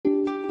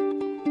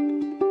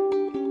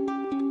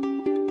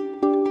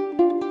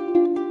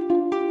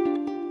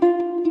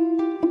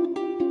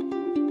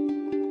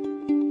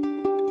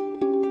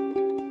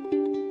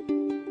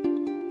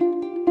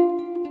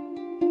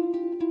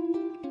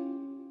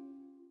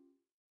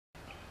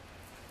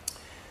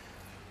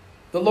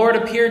The Lord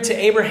appeared to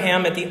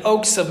Abraham at the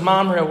oaks of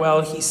Mamre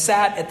while he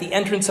sat at the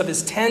entrance of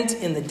his tent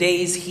in the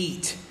day's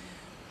heat.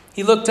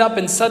 He looked up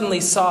and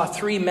suddenly saw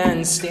 3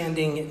 men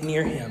standing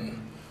near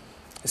him.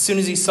 As soon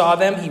as he saw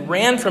them, he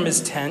ran from his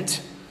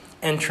tent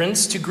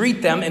entrance to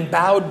greet them and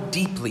bowed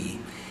deeply.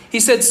 He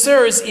said,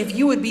 "Sirs, if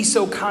you would be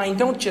so kind,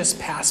 don't just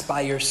pass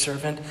by your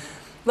servant.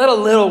 Let a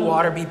little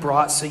water be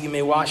brought so you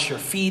may wash your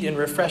feet and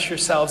refresh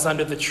yourselves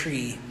under the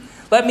tree.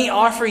 Let me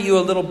offer you a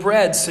little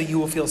bread so you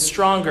will feel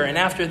stronger, and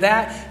after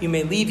that you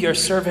may leave your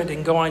servant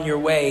and go on your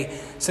way,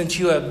 since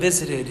you have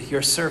visited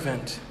your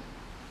servant."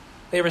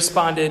 They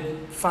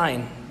responded,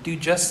 "Fine, do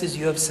just as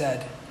you have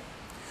said."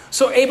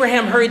 So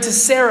Abraham hurried to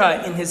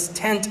Sarah in his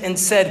tent and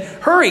said,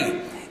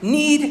 "Hurry,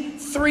 knead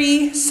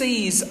 3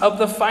 seahs of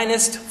the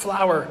finest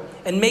flour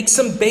and make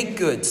some baked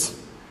goods."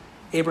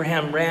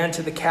 Abraham ran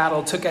to the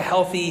cattle, took a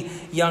healthy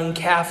young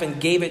calf,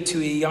 and gave it to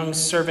a young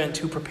servant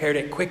who prepared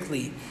it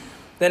quickly.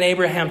 Then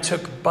Abraham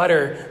took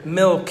butter,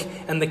 milk,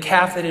 and the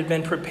calf that had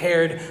been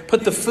prepared,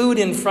 put the food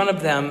in front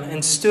of them,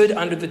 and stood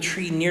under the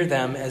tree near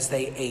them as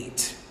they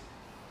ate.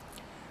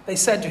 They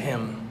said to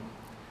him,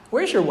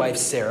 "Where's your wife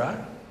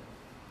Sarah?"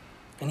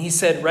 And he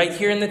said, "Right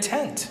here in the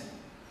tent."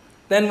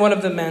 Then one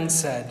of the men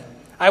said,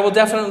 "I will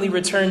definitely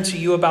return to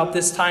you about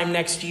this time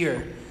next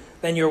year.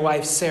 Then your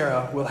wife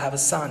Sarah will have a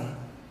son."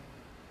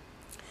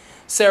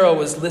 Sarah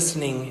was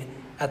listening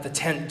at the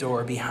tent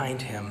door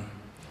behind him.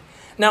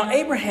 Now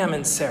Abraham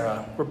and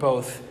Sarah were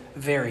both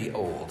very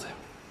old.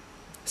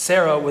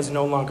 Sarah was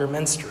no longer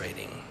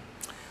menstruating.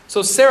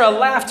 So Sarah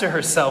laughed to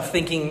herself,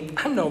 thinking,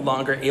 "I'm no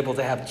longer able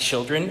to have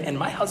children, and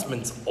my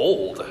husband's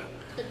old."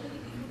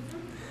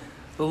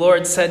 The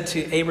Lord said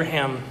to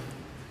Abraham,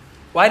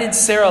 "Why did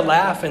Sarah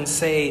laugh and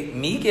say,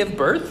 'Me give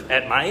birth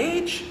at my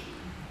age?'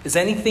 Is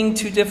anything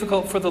too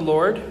difficult for the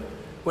Lord?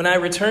 When I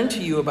return to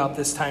you about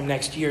this time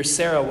next year,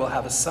 Sarah will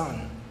have a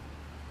son."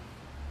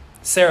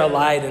 Sarah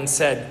lied and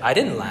said, "I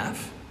didn't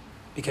laugh,"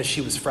 because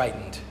she was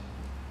frightened.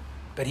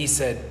 But he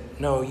said,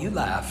 "No, you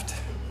laughed."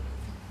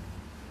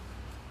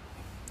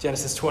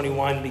 Genesis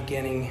 21,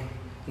 beginning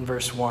in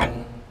verse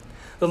 1.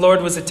 The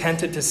Lord was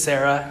attentive to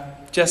Sarah,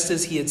 just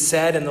as he had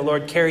said, and the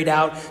Lord carried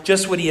out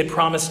just what he had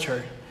promised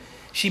her.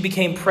 She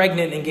became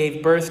pregnant and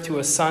gave birth to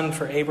a son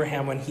for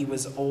Abraham when he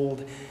was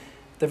old,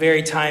 the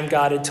very time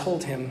God had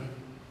told him.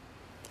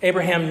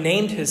 Abraham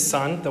named his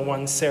son, the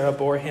one Sarah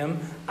bore him,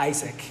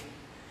 Isaac.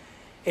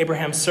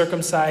 Abraham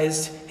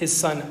circumcised his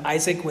son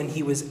Isaac when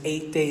he was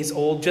 8 days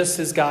old, just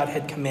as God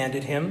had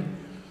commanded him.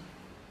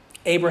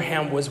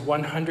 Abraham was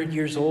 100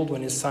 years old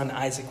when his son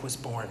Isaac was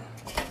born.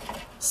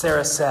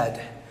 Sarah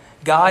said,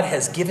 "God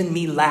has given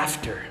me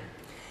laughter.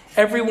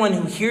 Everyone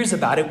who hears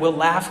about it will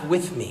laugh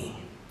with me."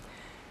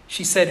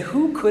 She said,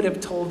 "Who could have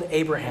told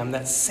Abraham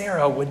that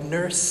Sarah would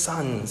nurse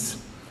sons?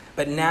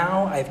 But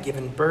now I have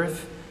given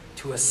birth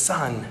to a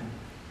son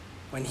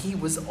when he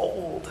was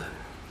old."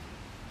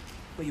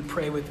 Will you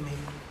pray with me?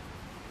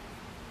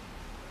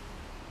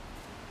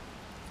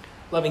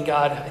 Loving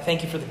God, I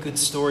thank you for the good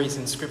stories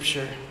in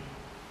Scripture.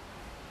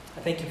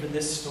 I thank you for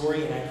this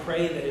story, and I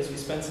pray that as we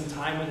spend some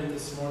time with it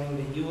this morning,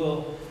 that you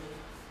will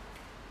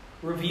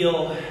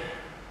reveal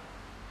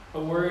a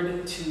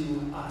word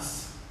to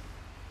us.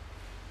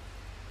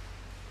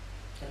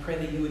 I pray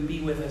that you would be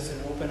with us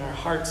and open our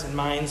hearts and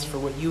minds for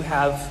what you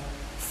have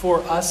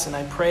for us, and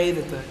I pray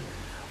that the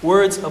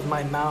words of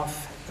my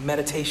mouth, the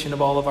meditation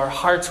of all of our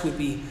hearts would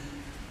be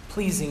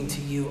pleasing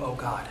to you, O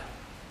God,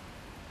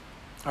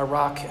 our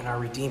rock and our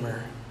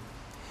Redeemer.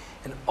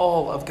 And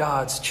all of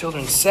God's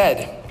children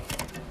said,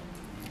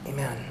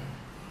 Amen.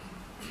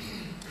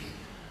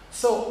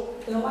 So,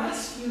 in the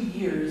last few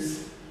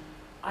years,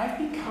 I've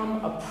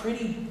become a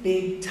pretty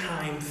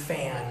big-time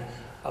fan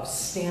of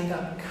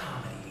stand-up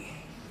comedy.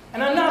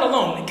 And I'm not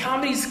alone. The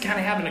comedy's kind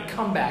of having a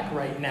comeback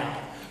right now.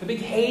 The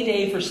big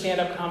heyday for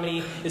stand-up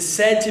comedy is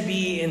said to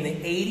be in the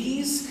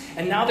 80s,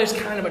 and now there's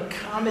kind of a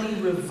comedy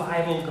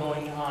revival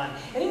going on.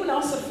 Anyone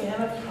else a fan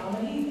of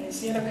comedy?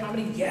 Stand-up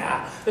comedy?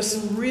 Yeah, there's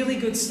some really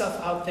good stuff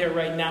out there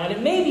right now. And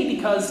it may be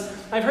because,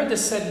 I've heard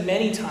this said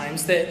many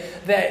times,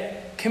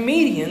 that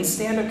comedians,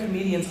 stand-up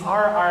comedians,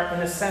 are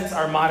in a sense,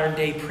 our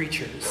modern-day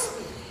preachers.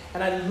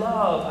 And I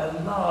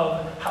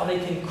love how they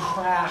can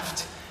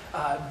craft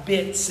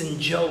bits and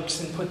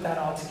jokes and put that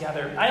all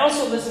together. I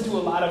also listen to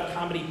a lot of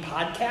comedy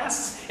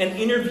podcasts and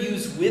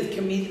interviews with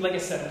comedians. Like I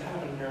said, I'm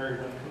kind of a nerd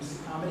when it comes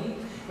to comedy,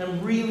 and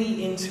I'm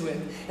really into it.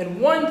 And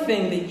one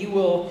thing that you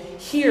will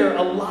hear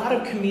a lot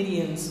of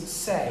comedians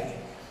say,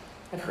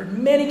 I've heard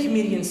many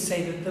comedians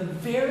say that the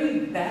very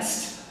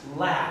best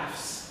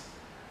laughs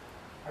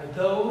are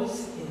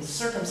those in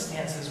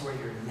circumstances where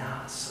you're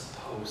not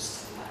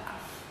supposed to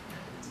laugh.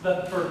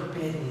 The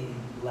forbidden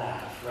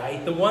laugh,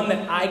 right? The one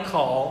that I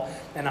call,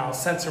 and I'll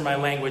censor my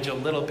language a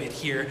little bit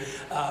here,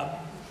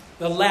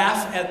 the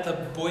laugh at the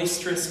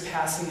boisterous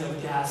passing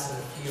of gas at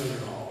a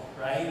funeral,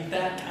 right?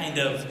 That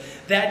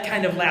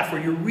kind of laugh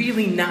where you're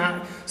really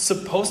not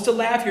supposed to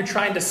laugh. You're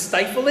trying to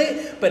stifle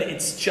it, but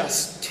it's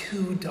just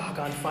too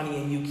doggone funny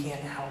and you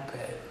can't help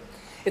it.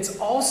 It's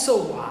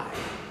also why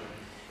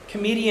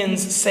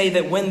comedians say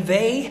that when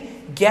they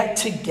get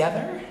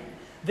together,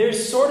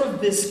 there's sort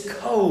of this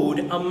code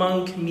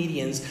among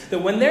comedians that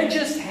when they're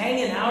just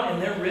hanging out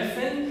and they're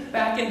riffing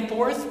back and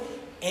forth,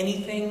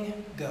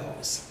 anything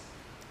goes.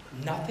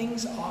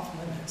 Nothing's off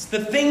limits.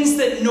 The things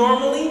that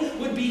normally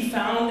would be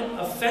found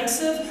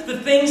offensive,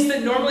 the things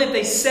that normally if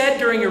they said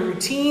during a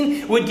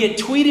routine would get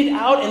tweeted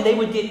out and they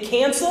would get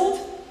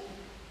canceled,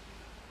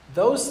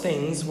 those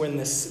things, when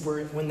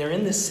they're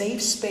in the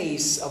safe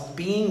space of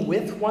being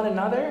with one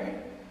another,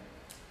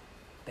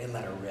 they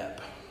let it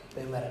rip.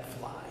 They let it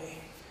fly.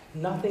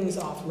 Nothing's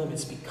off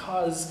limits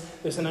because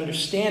there's an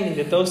understanding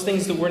that those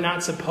things that we're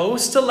not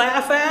supposed to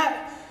laugh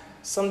at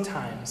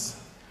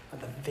sometimes are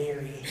the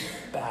very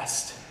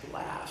best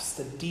laughs,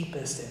 the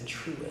deepest and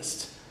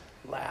truest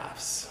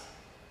laughs.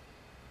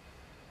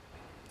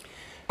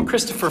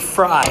 Christopher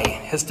Fry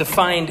has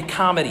defined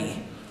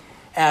comedy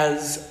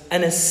as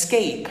an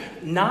escape,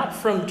 not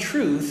from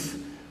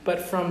truth, but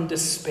from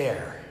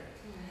despair.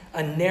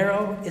 A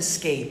narrow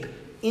escape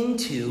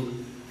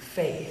into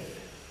faith.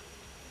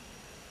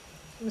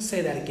 I'm going to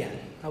say that again.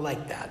 I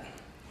like that.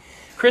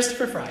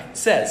 Christopher Fry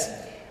says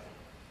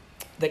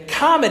that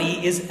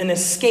comedy is an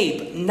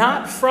escape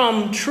not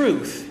from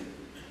truth,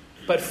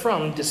 but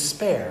from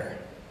despair.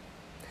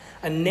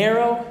 A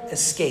narrow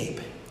escape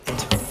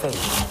into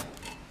faith.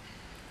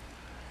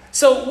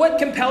 So what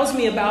compels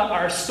me about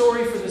our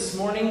story for this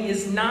morning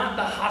is not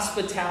the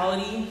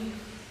hospitality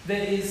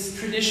that is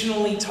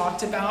traditionally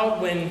talked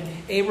about when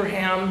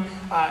Abraham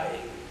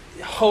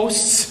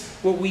hosts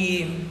what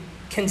we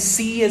can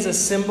see as a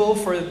symbol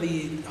for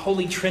the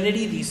Holy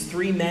Trinity, these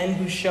three men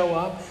who show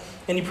up,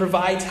 and he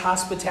provides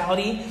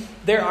hospitality.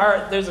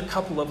 There's a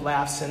couple of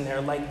laughs in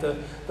there, like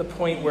the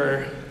point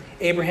where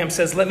Abraham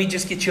says, let me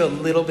just get you a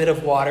little bit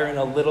of water and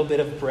a little bit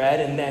of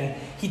bread, and then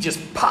he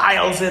just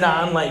piles it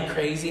on like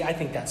crazy. I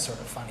think that's sort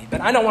of funny,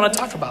 but I don't want to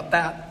talk about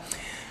that.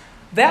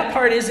 That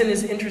part isn't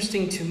as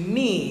interesting to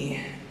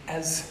me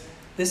as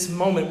this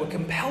moment. What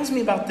compels me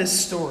about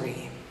this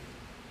story,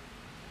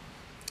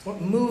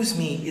 what moves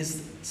me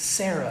is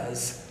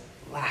Sarah's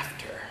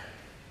laughter.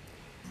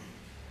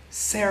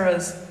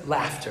 Sarah's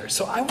laughter.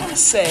 So I want to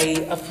say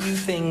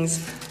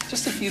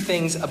just a few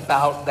things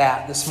about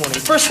that this morning.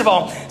 First of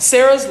all,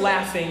 Sarah's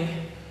laughing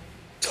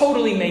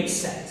totally makes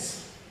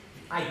sense.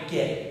 I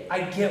get it.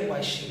 I get why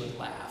she would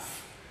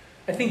laugh.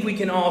 I think we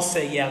can all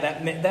say, yeah,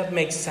 that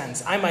makes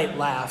sense. I might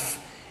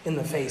laugh in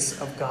the face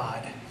of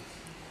God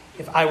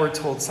if I were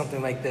told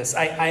something like this.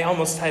 I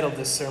almost titled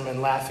this sermon,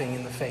 Laughing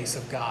in the Face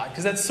of God,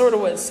 because that's sort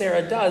of what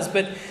Sarah does,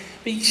 but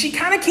she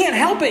kind of can't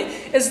help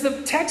it. As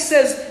the text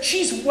says,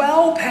 she's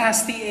well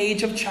past the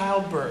age of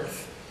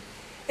childbirth.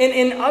 And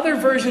in other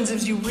versions,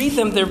 as you read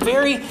them,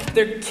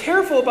 they're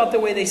careful about the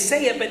way they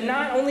say it, but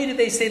not only do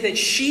they say that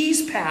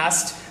she's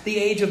past the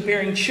age of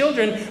bearing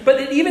children, but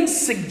it even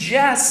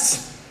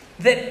suggests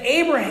that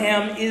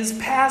Abraham is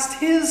past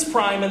his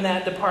prime in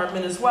that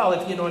department as well,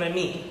 if you know what I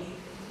mean.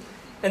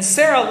 And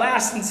Sarah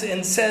laughs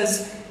and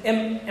says,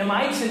 am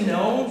I to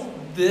know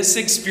this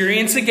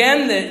experience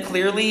again that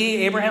clearly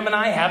Abraham and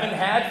I haven't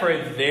had for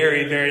a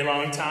very, very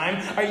long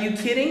time? Are you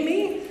kidding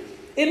me?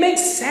 It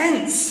makes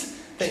sense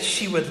that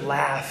she would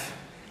laugh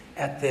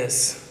at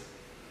this.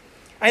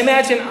 I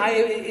imagine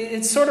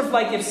it's sort of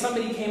like if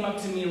somebody came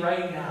up to me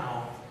right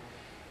now,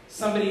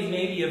 somebody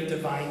maybe of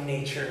divine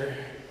nature,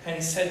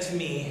 and said to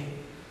me,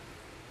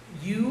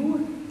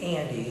 you,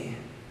 Andy,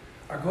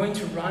 are going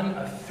to run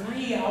a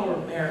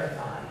 3-hour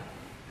marathon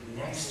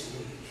next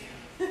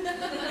week.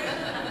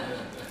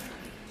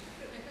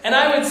 And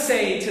I would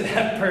say to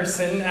that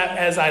person,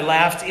 as I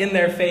laughed in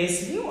their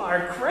face, you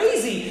are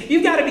crazy.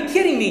 You've got to be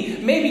kidding me.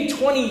 Maybe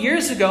 20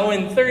 years ago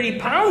and 30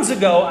 pounds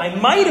ago, I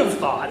might have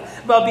thought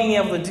about being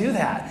able to do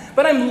that.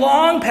 But I'm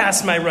long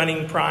past my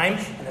running prime,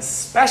 and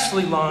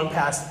especially long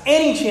past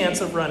any chance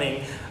of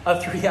running a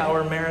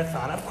 3-hour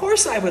marathon. Of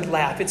course I would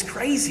laugh. It's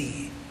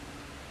crazy.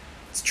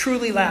 It's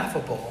truly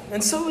laughable.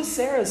 And so is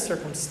Sarah's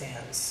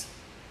circumstance.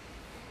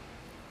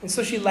 And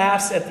so she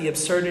laughs at the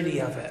absurdity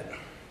of it.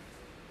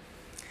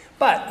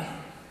 But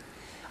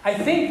I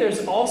think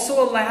there's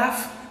also a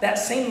laugh. That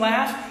same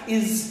laugh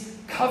is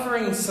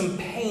covering some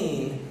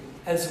pain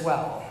as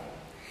well.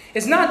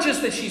 It's not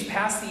just that she's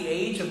past the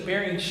age of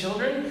bearing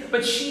children,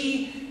 but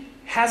she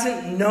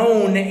hasn't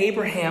known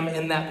Abraham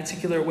in that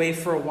particular way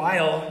for a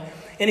while.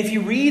 And if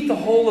you read the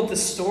whole of the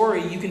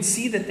story, you can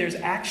see that there's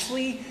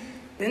actually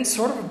been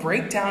sort of a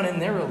breakdown in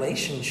their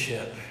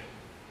relationship.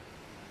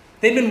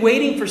 They've been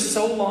waiting for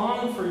so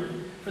long for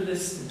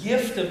this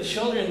gift of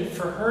children,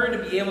 for her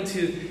to be able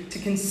to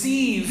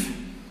conceive,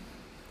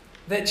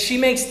 that she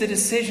makes the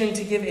decision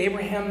to give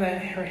Abraham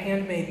her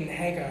handmaiden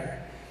Hagar.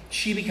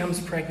 She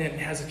becomes pregnant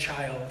and has a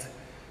child.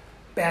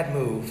 Bad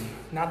move.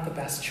 Not the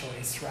best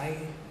choice, right?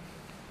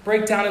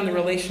 Breakdown in the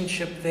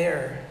relationship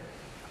there.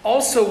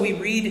 Also, we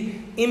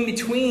read in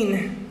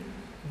between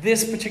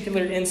this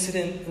particular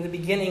incident in the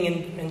beginning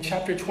in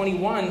chapter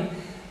 21,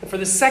 that for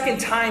the second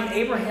time,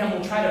 Abraham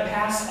will try to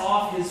pass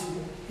off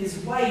his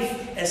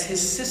wife as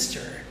his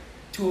sister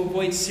to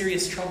avoid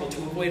serious trouble,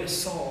 to avoid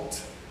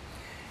assault.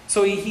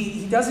 So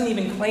he doesn't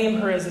even claim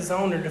her as his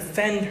own or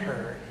defend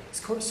her.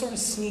 He's sort of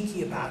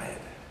sneaky about it.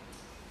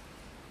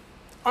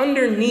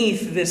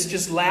 Underneath this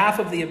just laugh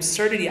of the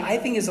absurdity, I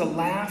think is a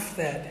laugh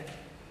that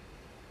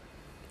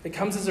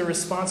comes as a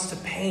response to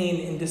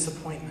pain and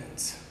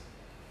disappointment.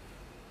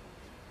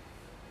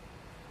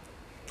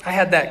 I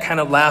had that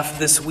kind of laugh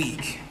this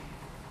week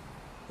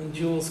when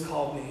Jules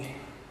called me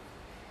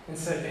and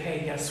said,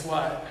 hey, guess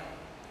what?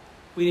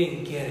 We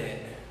didn't get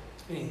it.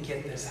 We didn't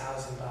get this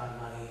housing bond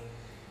money.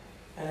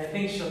 And I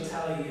think she'll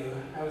tell you,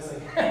 I was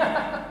like,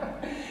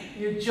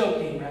 you're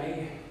joking,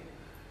 right?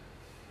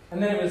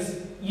 And then it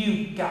was,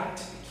 you got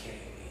to be kidding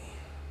me.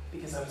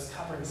 Because I was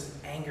covering some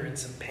anger and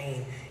some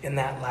pain in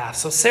that laugh.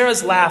 So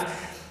Sarah's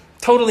laugh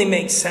totally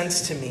makes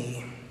sense to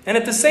me. And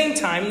at the same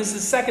time, this is the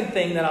second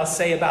thing that I'll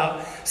say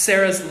about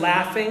Sarah's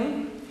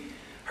laughing.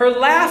 Her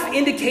laugh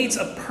indicates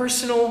a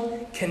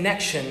personal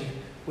connection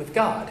with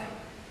God.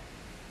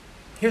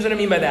 Here's what I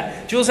mean by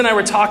that. Jules and I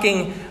were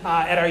talking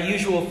at our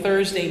usual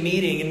Thursday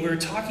meeting, and we were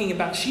talking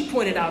about, she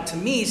pointed out to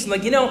me, she's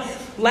like,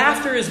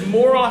 laughter is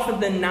more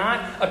often than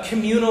not a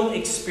communal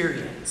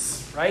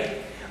experience, right?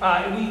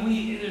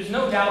 There's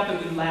no doubt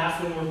that we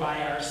laugh when we're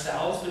by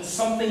ourselves, but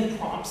something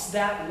prompts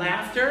that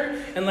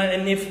laughter.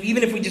 And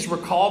even if we just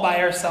recall by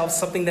ourselves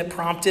something that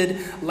prompted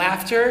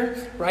laughter,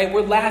 right,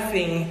 we're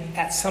laughing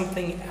at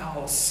something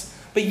else.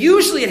 But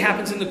usually it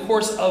happens in the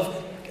course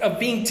of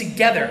being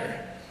together.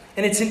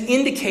 And it's an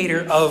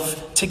indicator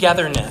of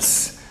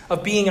togetherness,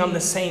 of being on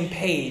the same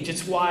page.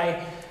 It's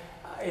why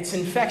it's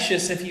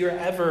infectious if you're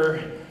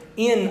ever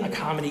in a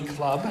comedy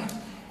club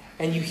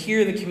and you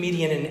hear the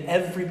comedian and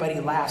everybody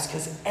laughs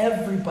because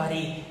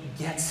everybody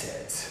gets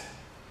it.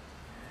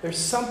 There's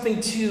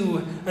something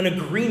to an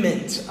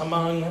agreement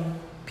among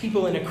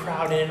people in a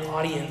crowd and an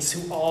audience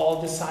who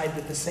all decide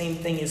that the same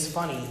thing is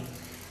funny.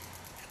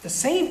 At the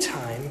same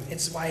time,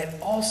 it's why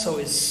it also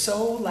is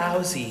so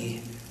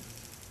lousy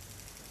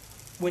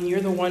when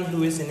you're the one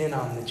who isn't in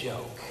on the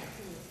joke.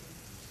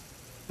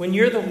 When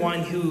you're the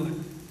one who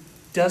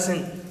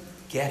doesn't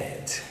get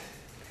it.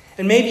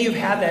 And maybe you've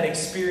had that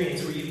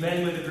experience where you've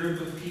been with a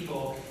group of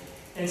people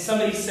and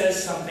somebody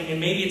says something and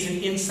maybe it's an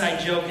inside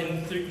joke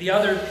and the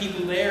other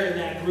people there in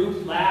that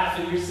group laugh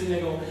and you're sitting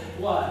there going,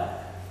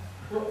 what?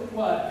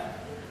 What?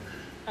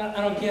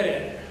 I don't get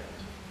it.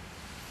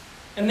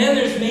 And then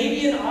there's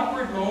maybe an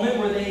awkward moment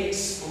where they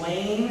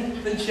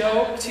explain the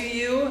joke to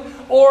you.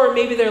 Or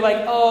maybe they're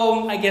like,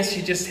 oh, I guess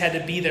you just had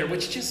to be there,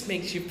 which just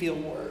makes you feel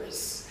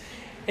worse.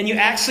 And you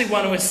actually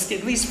want to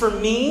escape. At least for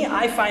me,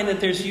 I find that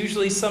there's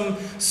usually some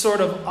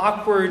sort of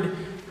awkward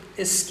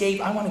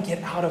escape. I want to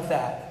get out of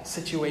that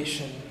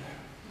situation.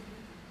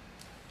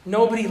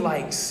 Nobody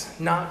likes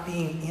not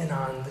being in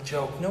on the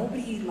joke.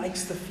 Nobody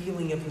likes the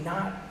feeling of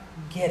not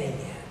getting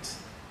it.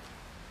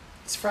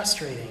 It's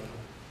frustrating.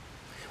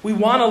 We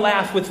want to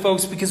laugh with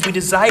folks because we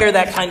desire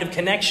that kind of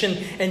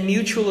connection and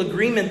mutual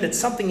agreement that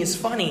something is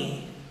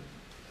funny.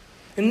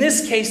 In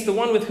this case, the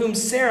one with whom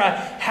Sarah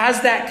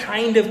has that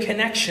kind of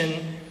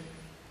connection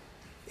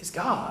is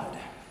God.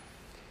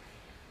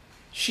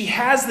 She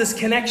has this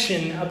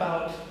connection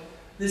about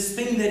this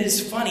thing that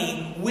is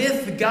funny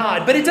with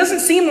God, but it doesn't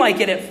seem like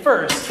it at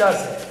first,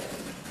 does it?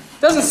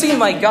 It doesn't seem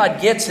like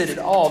God gets it at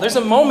all. There's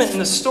a moment in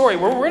the story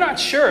where we're not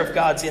sure if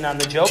God's in on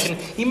the joke, and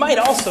he might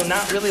also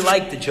not really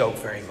like the joke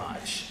very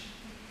much.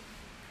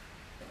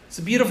 It's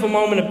a beautiful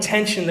moment of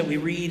tension that we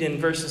read in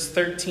verses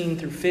 13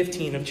 through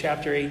 15 of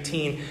chapter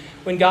 18,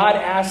 when God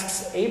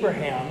asks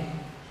Abraham,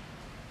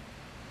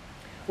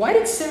 why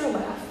did Sarah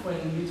laugh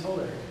when you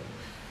told her?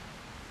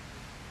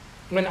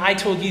 When I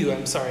told you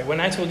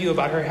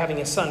about her having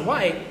a son.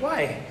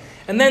 Why?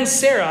 And then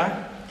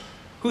Sarah,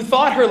 who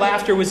thought her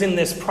laughter was in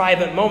this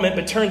private moment,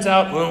 but turns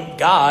out, well,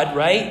 God,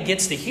 right,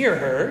 gets to hear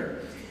her,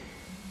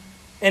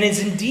 and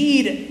is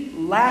indeed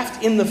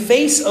laughed in the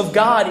face of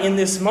God in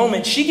this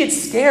moment. She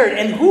gets scared,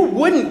 and who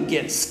wouldn't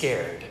get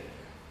scared?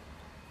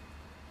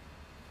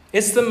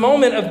 It's the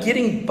moment of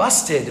getting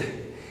busted,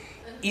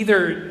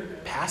 either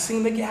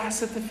passing the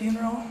gas at the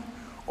funeral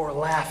or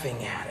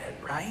laughing at it,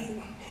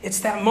 right?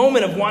 It's that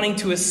moment of wanting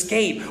to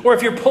escape. Or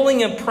if you're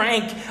pulling a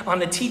prank on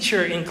the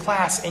teacher in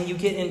class and you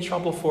get in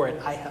trouble for it.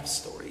 I have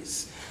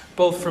stories,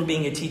 both from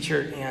being a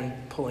teacher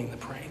and pulling the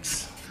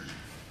pranks.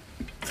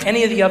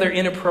 Any of the other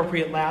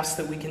inappropriate laughs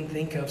that we can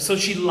think of. So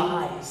she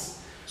lies.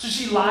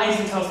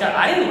 And tells God,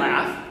 I didn't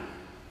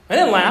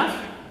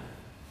laugh.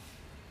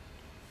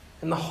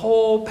 And the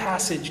whole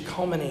passage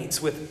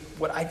culminates with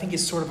what I think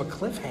is sort of a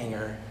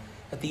cliffhanger.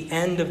 At the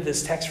end of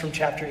this text from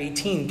chapter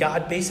 18,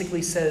 God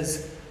basically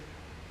says,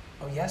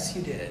 oh, yes,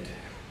 you did.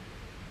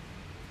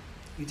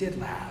 You did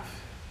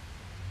laugh.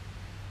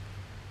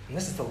 And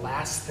this is the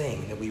last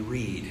thing that we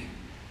read.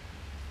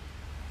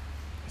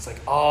 It's like,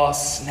 oh,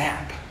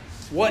 snap.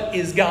 What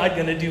is God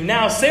going to do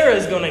now?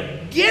 Sarah's going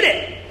to get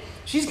it.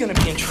 She's going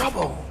to be in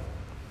trouble.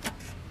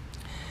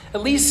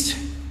 At least,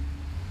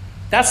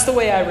 that's the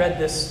way I read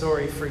this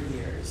story for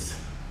years.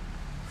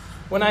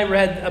 When I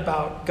read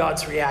about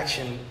God's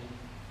reaction,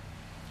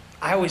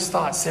 I always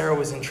thought Sarah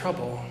was in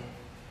trouble.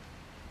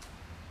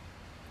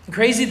 The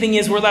crazy thing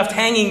is we're left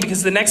hanging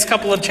because the next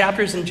couple of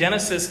chapters in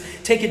Genesis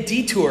take a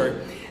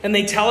detour and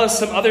they tell us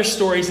some other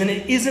stories. And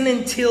it isn't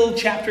until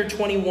chapter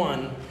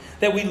 21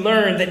 that we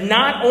learn that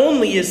not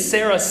only is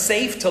Sarah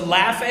safe to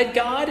laugh at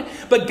God,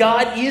 but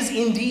God is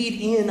indeed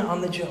in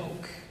on the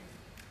joke.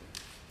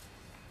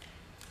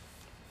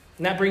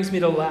 And that brings me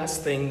to the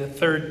last thing, the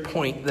third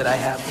point that I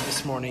have for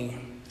this morning.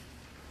 And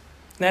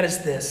that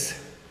is this.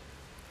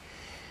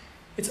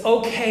 It's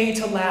okay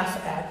to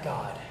laugh at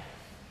God,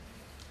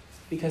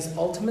 because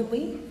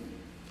ultimately,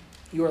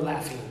 you are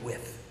laughing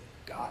with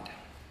God.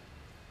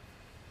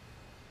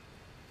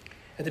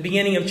 At the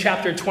beginning of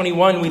chapter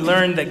 21, we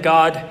learned that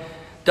God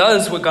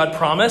does what God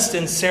promised,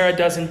 and Sarah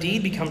does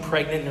indeed become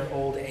pregnant in her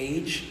old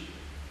age.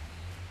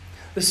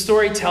 The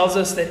story tells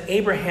us that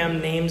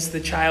Abraham names the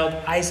child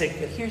Isaac,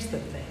 but here's the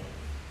thing.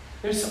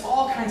 There's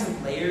all kinds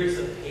of layers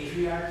of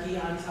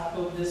patriarchy on top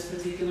of this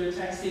particular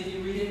text if you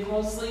read it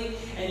closely.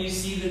 And you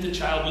see that the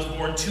child was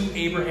born to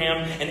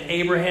Abraham, and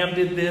Abraham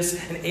did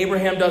this, and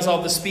Abraham does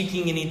all the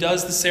speaking, and he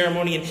does the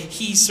ceremony, and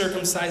he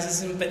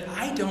circumcises him. But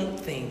I don't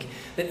think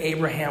that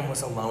Abraham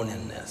was alone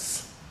in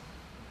this.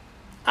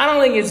 I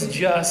don't think it's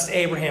just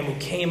Abraham who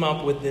came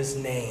up with this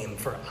name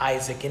for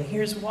Isaac, and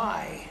here's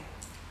why.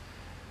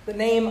 The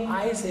name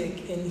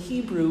Isaac in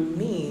Hebrew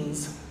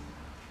means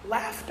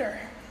laughter.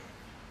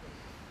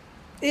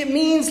 It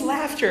means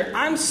laughter.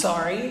 I'm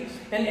sorry.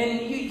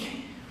 And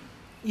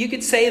you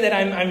could say that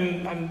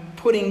I'm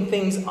putting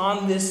things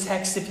on this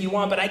text if you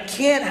want, but I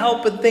can't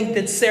help but think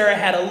that Sarah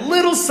had a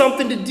little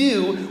something to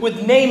do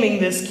with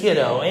naming this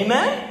kiddo.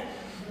 Amen?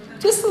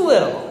 Just a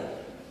little.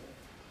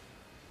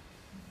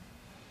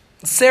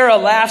 Sarah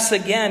laughs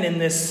again in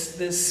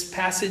this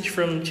passage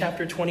from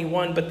chapter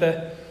 21, but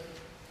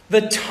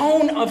the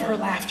tone of her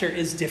laughter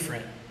is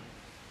different.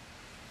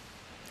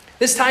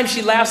 This time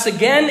she laughs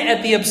again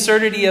at the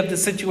absurdity of the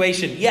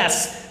situation.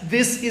 Yes,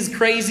 this is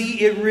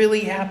crazy. It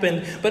really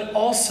happened. But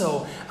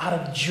also out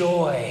of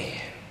joy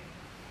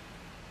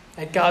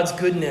at God's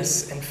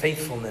goodness and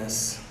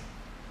faithfulness.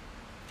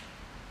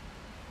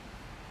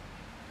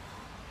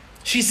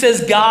 She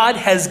says, God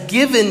has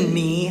given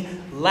me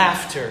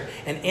laughter,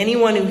 and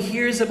anyone who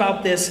hears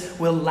about this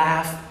will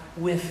laugh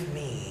with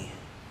me.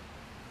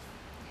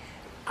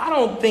 I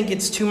don't think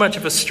it's too much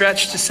of a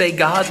stretch to say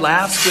God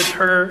laughs with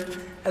her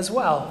as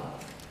well.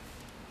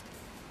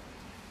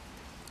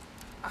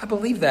 I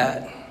believe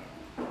that.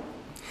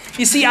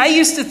 You see, I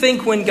used to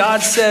think when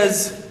God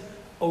says,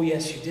 oh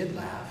yes, you did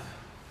laugh,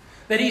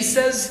 that he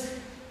says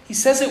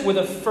it with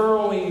a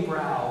furrowing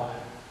brow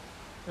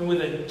and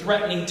with a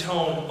threatening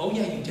tone. Oh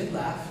yeah, you did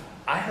laugh.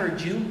 I heard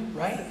you,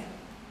 right?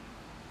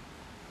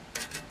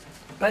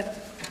 But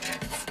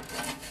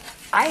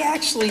I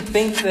actually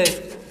think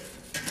that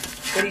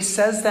he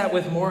says that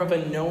with more of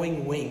a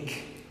knowing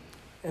wink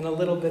and a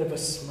little bit of a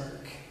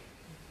smirk.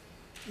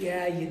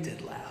 Yeah, you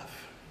did laugh.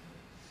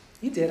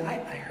 You did. I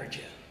heard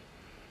you.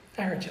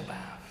 I heard you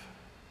laugh.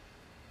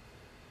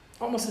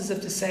 Almost as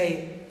if to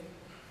say,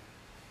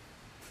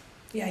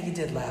 yeah, you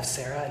did laugh,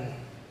 Sarah, and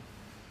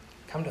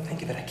come to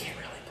think of it, I can't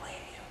really blame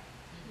you.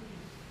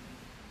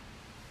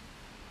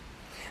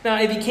 Now,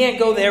 if you can't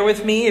go there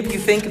with me, if you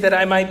think that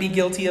I might be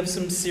guilty of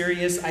some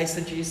serious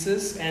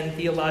eisegesis and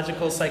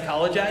theological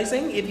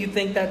psychologizing, if you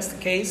think that's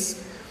the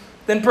case,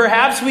 then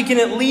perhaps we can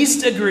at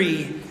least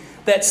agree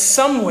that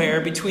somewhere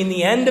between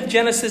the end of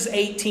Genesis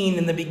 18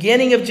 and the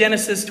beginning of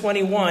Genesis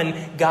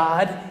 21,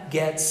 God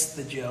gets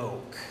the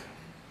joke.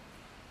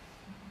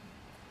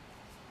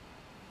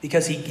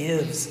 Because he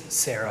gives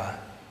Sarah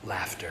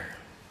laughter.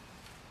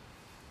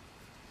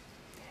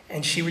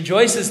 And she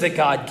rejoices that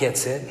God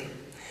gets it,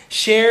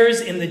 shares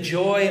in the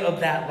joy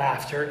of that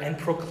laughter, and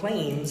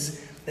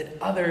proclaims that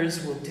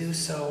others will do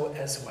so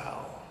as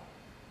well.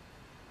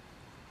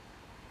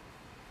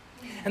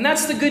 And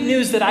that's the good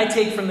news that I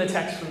take from the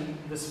text from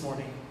this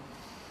morning,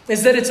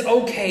 is that it's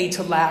okay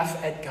to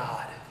laugh at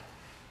God.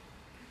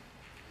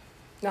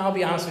 Now, I'll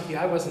be honest with you,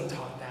 I wasn't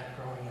taught that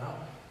growing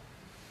up.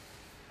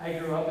 I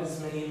grew up,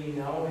 as many of you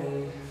know,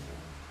 in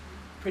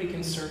a pretty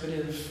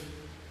conservative,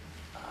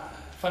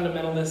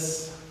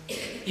 fundamentalist,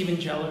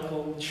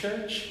 evangelical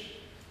church.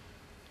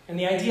 And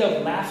the idea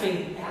of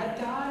laughing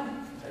at God,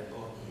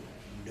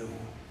 no.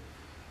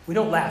 We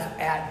don't laugh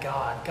at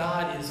God.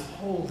 God is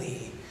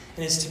holy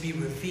and is to be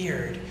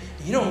revered.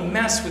 You don't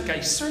mess with God.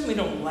 You certainly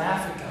don't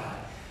laugh at God.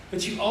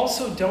 But you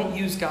also don't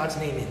use God's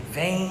name in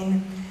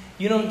vain.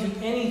 You don't do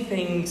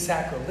anything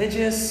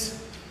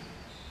sacrilegious.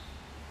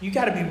 You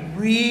got to be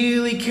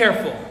really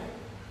careful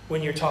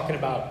when you're talking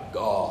about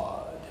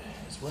God,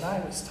 is what I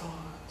was taught.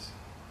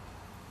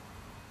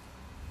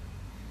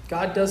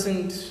 God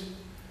doesn't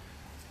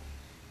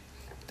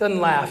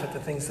laugh at the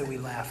things that we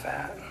laugh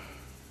at.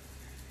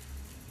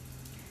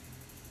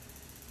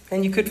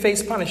 And you could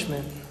face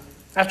punishment.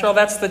 After all,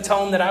 that's the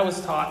tone that I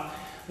was taught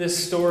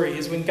this story,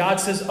 is when God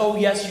says, oh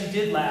yes, you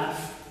did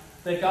laugh,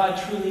 that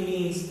God truly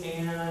means,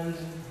 and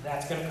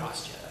that's going to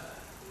cost you.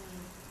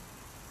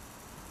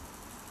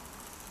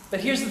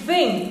 But here's the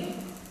thing.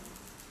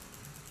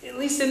 At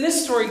least in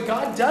this story,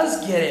 God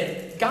does get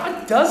it.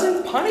 God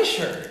doesn't punish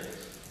her.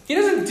 He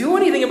doesn't do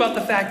anything about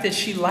the fact that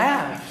she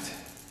laughed.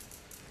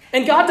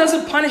 And God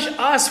doesn't punish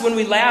us when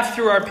we laugh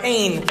through our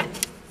pain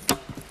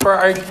for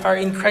our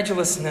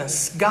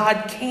incredulousness.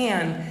 God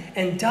can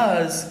and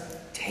does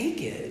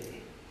take it.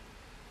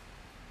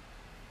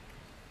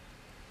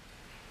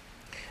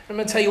 I'm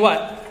going to tell you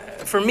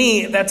what, for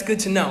me, that's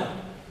good to know.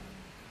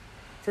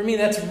 For me,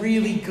 that's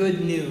really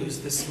good news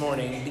this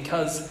morning,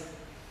 because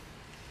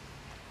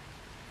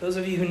those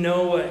of you who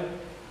know what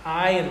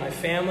I and my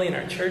family and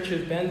our church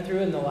have been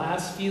through in the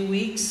last few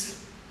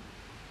weeks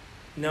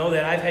know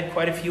that I've had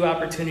quite a few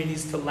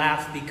opportunities to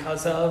laugh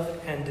because of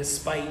and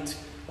despite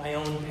my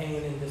own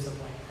pain and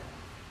disappointment.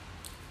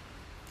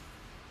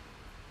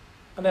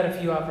 I've had a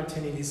few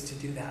opportunities to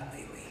do that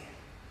lately.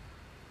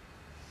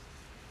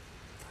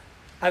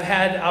 I've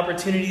had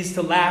opportunities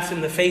to laugh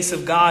in the face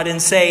of God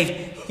and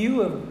say,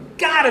 "You have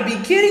got to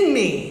be kidding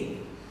me.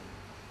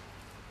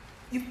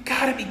 You've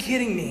got to be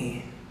kidding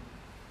me."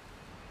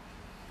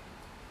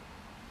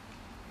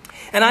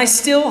 And I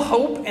still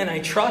hope and I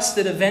trust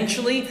that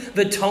eventually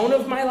the tone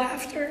of my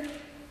laughter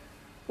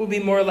will be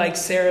more like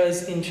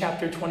Sarah's in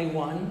chapter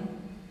 21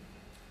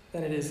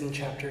 than it is in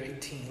chapter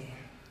 18.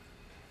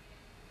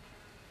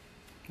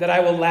 That I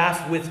will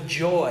laugh with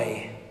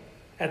joy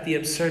at the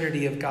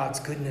absurdity of God's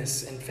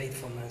goodness and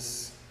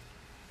faithfulness.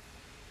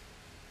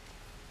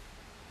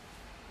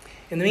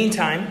 In the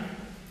meantime,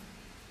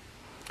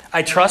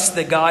 I trust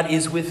that God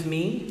is with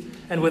me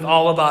and with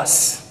all of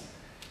us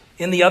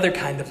in the other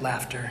kind of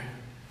laughter,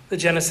 the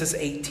Genesis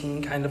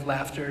 18 kind of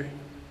laughter.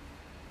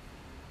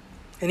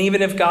 And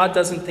even if God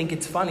doesn't think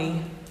it's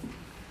funny,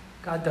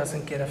 God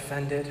doesn't get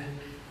offended.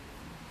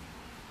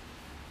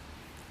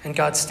 And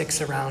God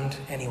sticks around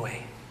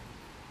anyway.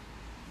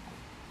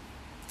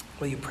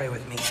 Will you pray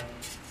with me?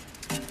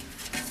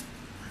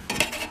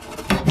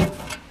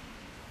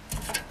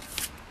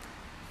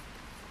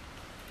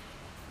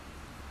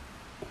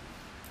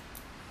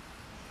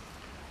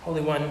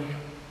 Holy One,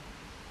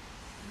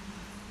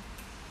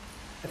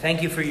 I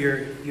thank you for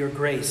your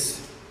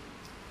grace.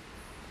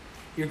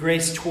 Your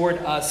grace toward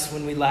us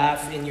when we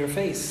laugh in your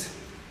face.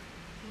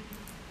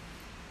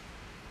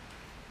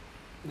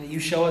 That you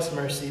show us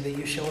mercy, that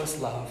you show us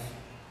love,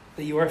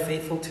 that you are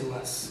faithful to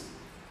us,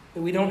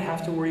 that we don't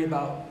have to worry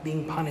about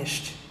being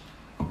punished.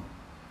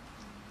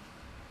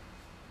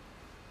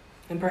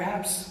 And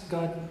perhaps,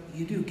 God,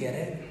 you do get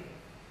it.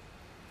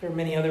 There are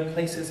many other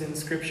places in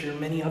Scripture,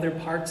 many other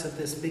parts of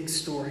this big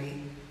story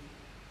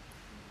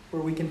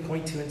where we can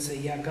point to and say,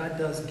 yeah, God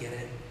does get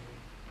it.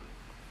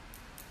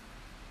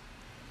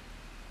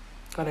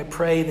 God, I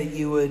pray that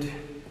you would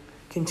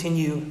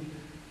continue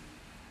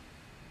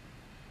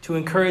to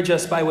encourage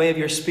us by way of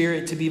your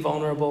Spirit to be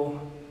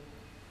vulnerable,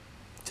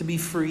 to be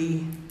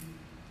free,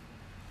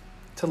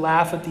 to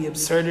laugh at the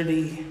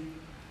absurdity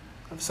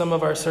of some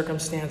of our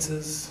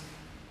circumstances,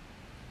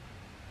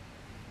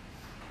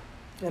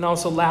 and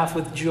also laugh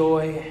with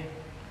joy,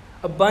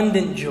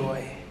 abundant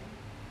joy,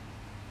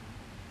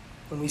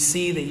 when we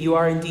see that you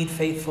are indeed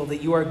faithful,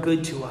 that you are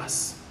good to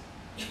us,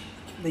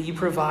 that you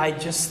provide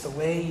just the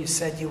way you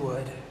said you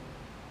would,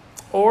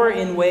 or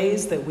in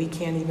ways that we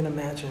can't even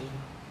imagine.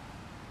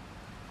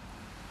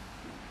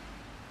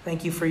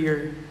 Thank you for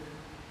your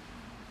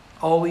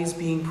always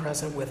being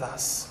present with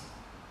us.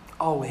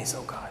 Always,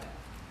 oh God.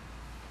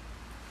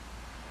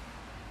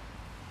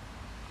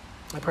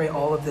 I pray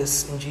all of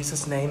this in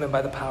Jesus' name and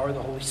by the power of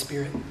the Holy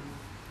Spirit.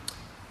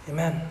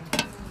 Amen.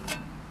 I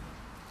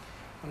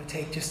want to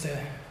take just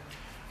a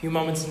few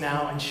moments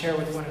now and share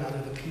with one another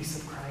the peace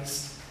of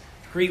Christ.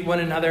 Greet one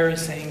another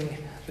saying,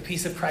 "The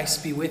peace of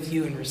Christ be with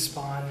you," and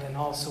respond, "and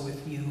also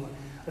with you."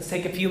 Let's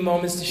take a few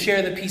moments to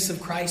share the peace of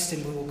Christ,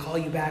 and we will call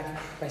you back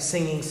by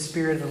singing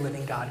 "Spirit of the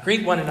Living God."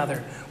 Greet one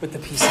another with the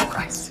peace of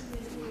Christ.